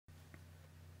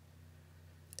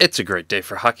It's a great day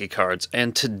for hockey cards,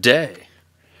 and today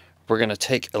we're going to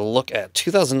take a look at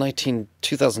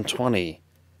 2019-2020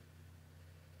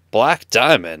 Black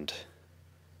Diamond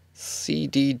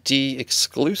CDD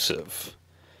exclusive.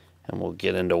 And we'll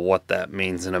get into what that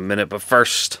means in a minute, but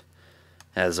first,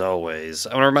 as always,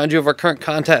 I want to remind you of our current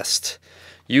contest.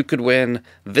 You could win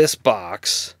this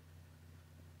box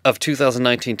of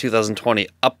 2019-2020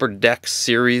 Upper Deck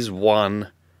Series 1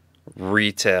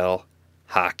 Retail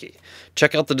Hockey.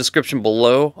 Check out the description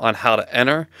below on how to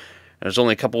enter. There's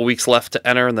only a couple weeks left to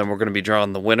enter, and then we're going to be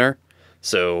drawing the winner.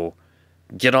 So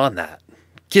get on that.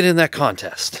 Get in that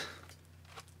contest.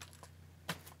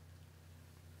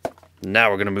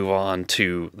 Now we're going to move on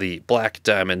to the Black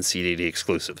Diamond CDD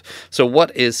exclusive. So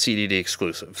what is CDD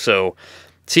exclusive? So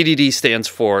CDD stands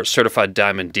for Certified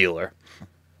Diamond Dealer.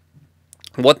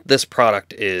 What this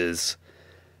product is,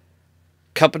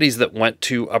 companies that went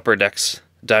to Upper Deck's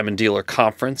Diamond Dealer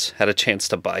Conference had a chance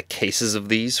to buy cases of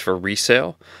these for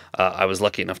resale. I was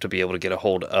lucky enough to be able to get a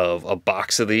hold of a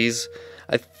box of these.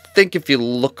 I think if you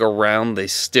look around, they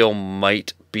still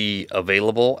might be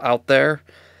available out there.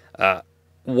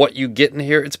 What you get in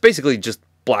here, it's basically just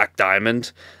black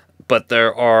diamond, but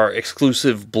there are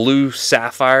exclusive blue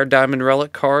sapphire diamond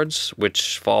relic cards,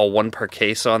 which fall one per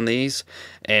case on these.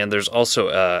 And there's also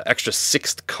an extra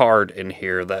sixth card in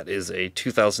here that is a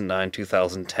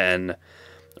 2009-2010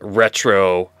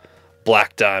 retro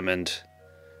black diamond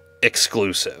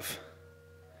exclusive.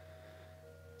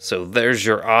 So there's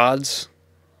your odds.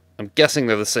 I'm guessing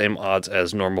they're the same odds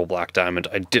as normal black diamond.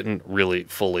 I didn't really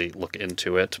fully look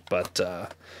into it, but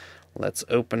let's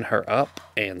open her up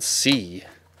and see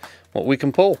what we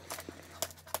can pull.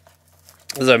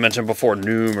 As I mentioned before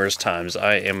numerous times,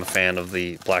 I am a fan of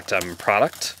the Black Diamond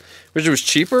product. Wish it was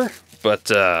cheaper, but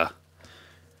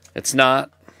it's not.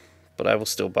 But I will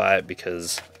still buy it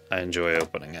because I enjoy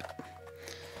opening it.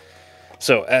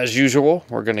 So, as usual,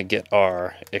 we're going to get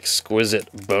our exquisite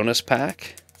bonus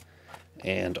pack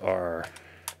and our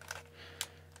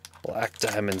Black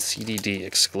Diamond CDD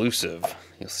exclusive.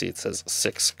 You'll see it says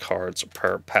 6 cards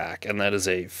per pack, and that is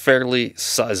a fairly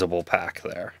sizable pack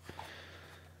there.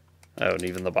 Oh, and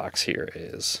even the box here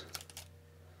is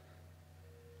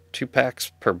 2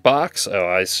 packs per box. Oh,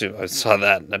 I saw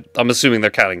that. I'm assuming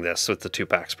they're counting this with the 2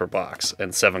 packs per box,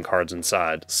 and 7 cards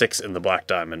inside. 6 in the Black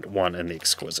Diamond, 1 in the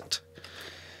Exquisite.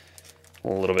 A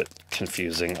little bit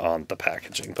confusing on the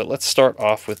packaging, but let's start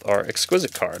off with our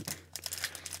Exquisite card.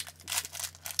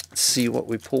 Let's see what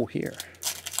we pull here.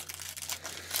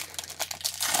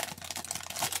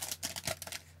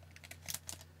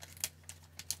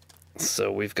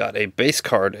 So we've got a base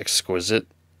card Exquisite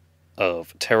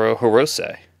of Taro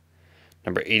Hirose,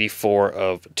 number 84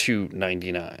 of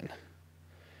 299.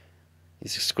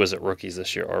 These Exquisite rookies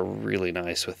this year are really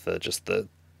nice with just the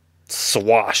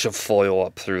swash of foil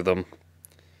up through them.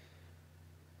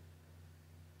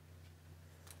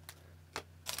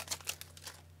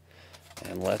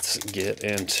 And let's get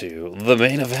into the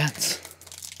main event.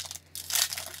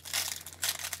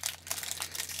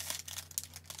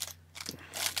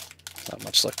 Not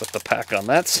much luck with the pack on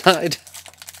that side.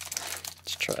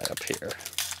 Let's try up here.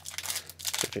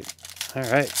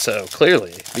 Alright, so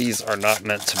clearly these are not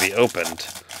meant to be opened.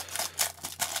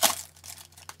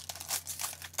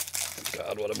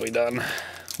 God, what have we done?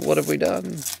 What have we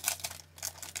done?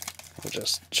 We'll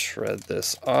just shred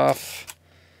this off.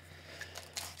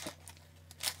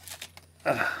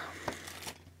 There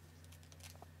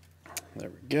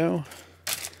we go.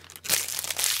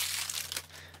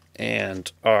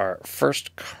 And our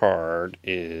first card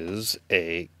is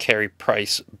a Carey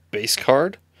Price base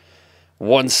card.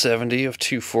 170 of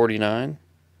 249.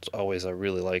 As always, I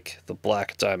really like the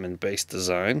Black Diamond base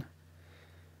design.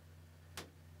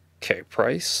 Carey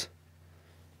Price.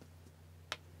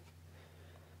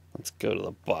 Let's go to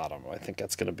the bottom. I think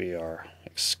that's going to be our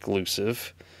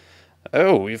exclusive.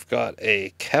 Oh, we've got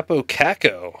a Capo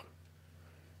Caco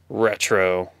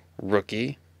retro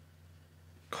rookie.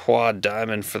 Quad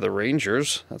diamond for the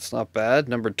Rangers. That's not bad.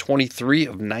 Number 23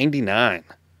 of 99.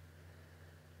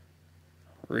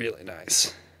 Really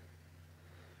nice.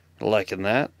 Liking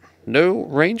that. No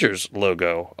Rangers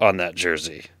logo on that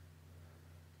jersey.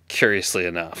 Curiously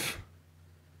enough.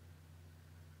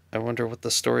 I wonder what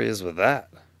the story is with that.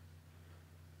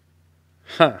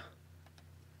 Huh.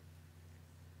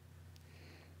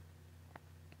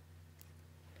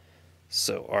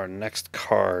 So our next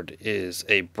card is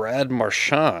a Brad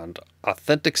Marchand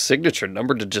authentic signature,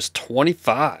 numbered to just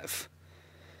 25.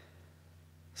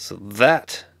 So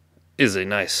that is a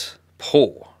nice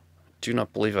pull. Do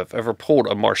not believe I've ever pulled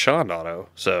a Marchand auto,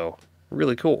 so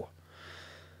really cool.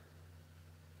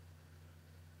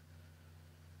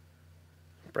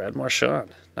 Brad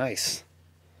Marchand. Nice.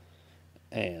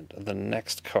 And the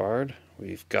next card,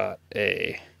 we've got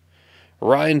a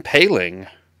Ryan Poehling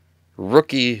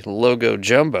rookie logo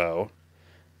jumbo.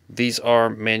 These are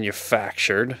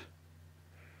manufactured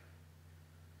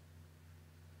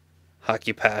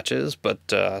hockey patches, but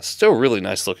still really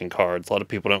nice looking cards. A lot of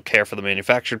people don't care for the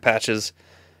manufactured patches,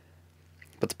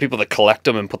 but the people that collect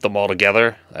them and put them all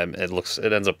together,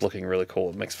 it ends up looking really cool.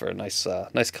 It makes for a nice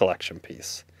collection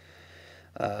piece.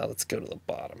 Let's go to the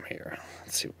bottom here.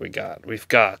 Let's see what we got. We've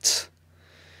got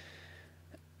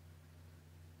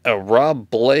a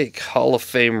Rob Blake Hall of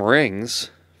Fame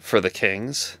rings for the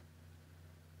Kings.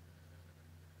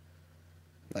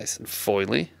 Nice and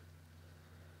foily.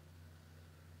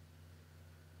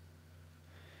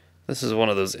 This is one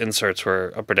of those inserts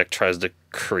where Upper Deck tries to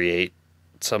create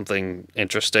something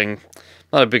interesting.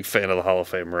 Not a big fan of the Hall of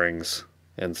Fame rings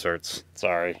inserts.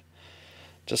 Sorry.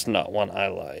 Just not one I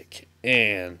like.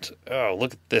 And, oh,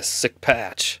 look at this sick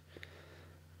patch.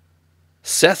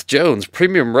 Seth Jones,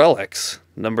 Premium Relics,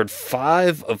 numbered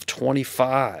 5 of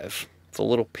 25. It's a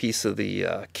little piece of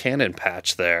the cannon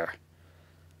patch there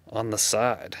on the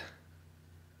side.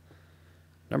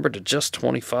 Numbered to just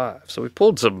 25. So we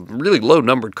pulled some really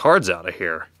low-numbered cards out of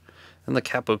here. And the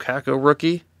Capo Caco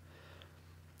rookie.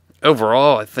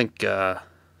 Overall, I think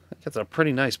it's a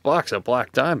pretty nice box of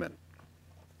Black Diamond.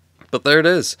 But there it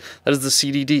is. That is the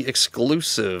CDD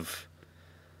exclusive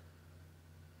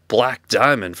Black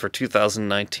Diamond for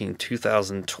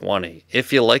 2019-2020.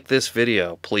 If you like this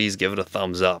video, please give it a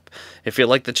thumbs up. If you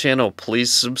like the channel,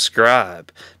 please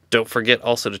subscribe. Don't forget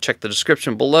also to check the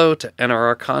description below to enter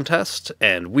our contest,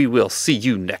 and we will see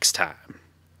you next time.